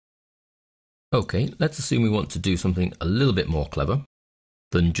Okay, let's assume we want to do something a little bit more clever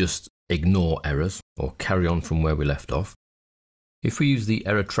than just ignore errors or carry on from where we left off. If we use the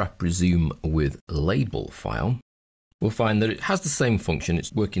error trap resume with label file, we'll find that it has the same function.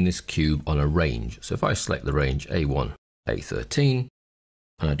 It's working this cube on a range. So if I select the range A1, A13,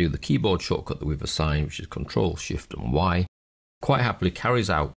 and I do the keyboard shortcut that we've assigned, which is Control, Shift, and Y, quite happily carries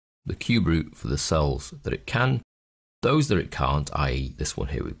out the cube root for the cells that it can. Those that it can't, i.e. this one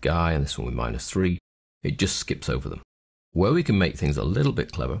here with Guy and this one with -3, it just skips over them. Where we can make things a little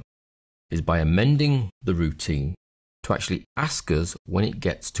bit clever is by amending the routine to actually ask us when it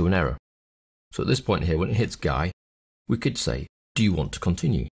gets to an error. So at this point here, when it hits Guy, we could say, do you want to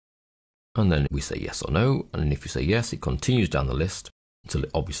continue? And then we say yes or no, and then if we say yes, it continues down the list until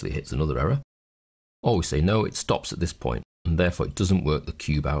it obviously hits another error. Or we say no, it stops at this point, and therefore it doesn't work the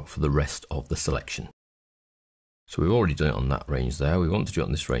cube out for the rest of the selection. So we've already done it on that range there. We want to do it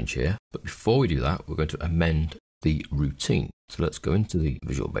on this range here. But before we do that, we're going to amend the routine. So let's go into the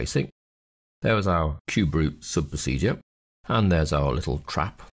Visual Basic. There's our cube root sub procedure. And there's our little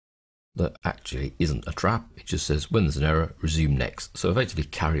trap that actually isn't a trap. It just says when there's an error, resume next. So effectively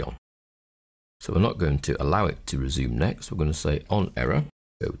carry on. So we're not going to allow it to resume next. We're going to say on error,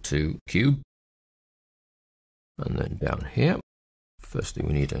 go to cube. And then down here, firstly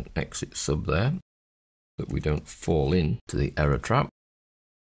we need an exit sub there, that we don't fall into the error trap.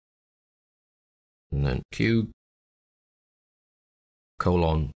 And then cube,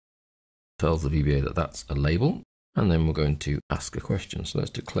 colon, tells the VBA that that's a label. And then we're going to ask a question. So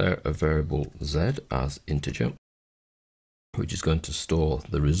let's declare a variable z as integer, which is going to store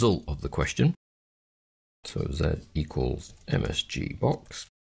the result of the question. So z equals MSG box.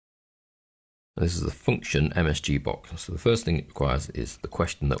 This is the function MSG box. So the first thing it requires is the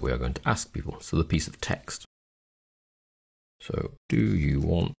question that we are going to ask people. So the piece of text. So do you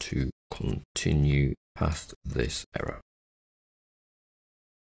want to continue past this error?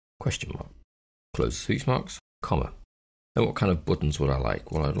 Question mark. Close speech marks, comma. Then what kind of buttons would I like?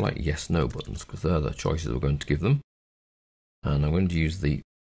 Well, I'd like yes, no buttons because they're the choices we're going to give them. And I'm going to use the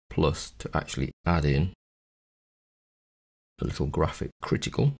plus to actually add in a little graphic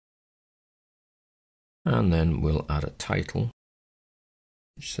critical. And then we'll add a title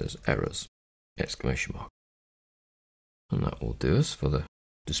which says errors, exclamation mark. And that will do us for the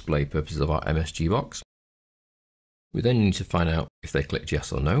display purposes of our MSG box. We then need to find out if they clicked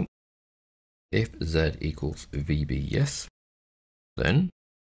yes or no. If z equals VB yes, then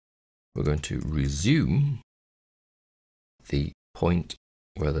we're going to resume the point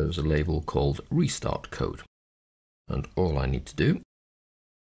where there's a label called restart code. And all I need to do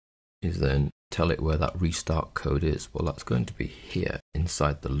is then tell it where that restart code is. Well, that's going to be here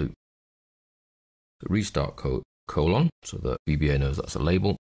inside the loop. The restart code colon, so that VBA knows that's a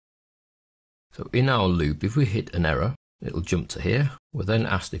label. So in our loop, if we hit an error, it'll jump to here. We're then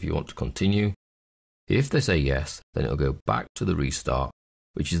asked if you want to continue. If they say yes, then it'll go back to the restart,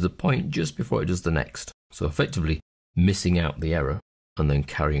 which is the point just before it does the next. So effectively missing out the error and then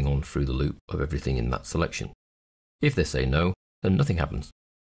carrying on through the loop of everything in that selection. If they say no, then nothing happens.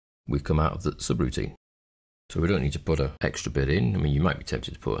 We come out of the subroutine. So we don't need to put an extra bit in. I mean, you might be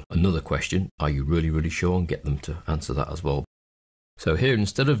tempted to put another question. Are you really sure? And get them to answer that as well. So here,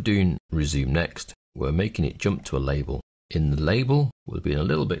 instead of doing resume next, we're making it jump to a label. In the label, we're being a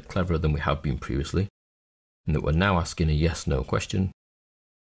little bit cleverer than we have been previously, in that we're now asking a yes-no question.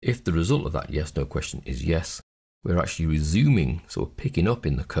 If the result of that yes-no question is yes, we're actually resuming, so we're picking up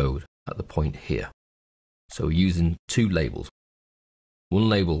in the code at the point here. So we're using two labels. One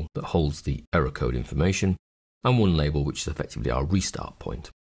label that holds the error code information, and one label which is effectively our restart point.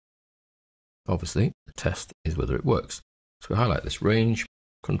 Obviously, the test is whether it works. So we highlight this range,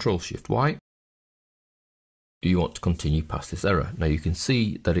 Control-Shift-Y. Do you want to continue past this error? Now you can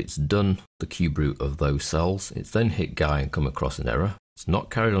see that it's done the cube root of those cells. It's then hit Guy and come across an error. It's not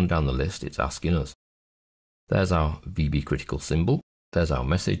carried on down the list, it's asking us. There's our VB critical symbol, there's our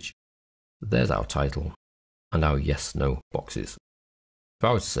message, there's our title, and our yes-no boxes. If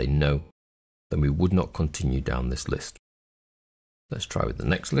I were to say no, then we would not continue down this list. Let's try with the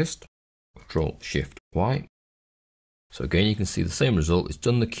next list, Control-Shift-Y. So again, you can see the same result. It's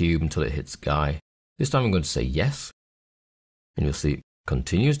done the cube until it hits Guy. This time I'm going to say yes, and you'll see it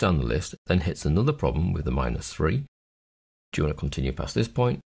continues down the list, then hits another problem with the -3. Do you want to continue past this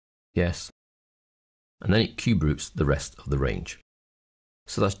point? Yes. And then it cube roots the rest of the range.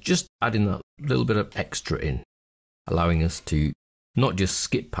 So that's just adding that little bit of extra in, allowing us to not just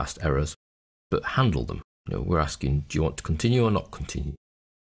skip past errors, but handle them. You know, we're asking, do you want to continue or not continue?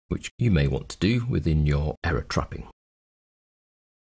 Which you may want to do within your error trapping.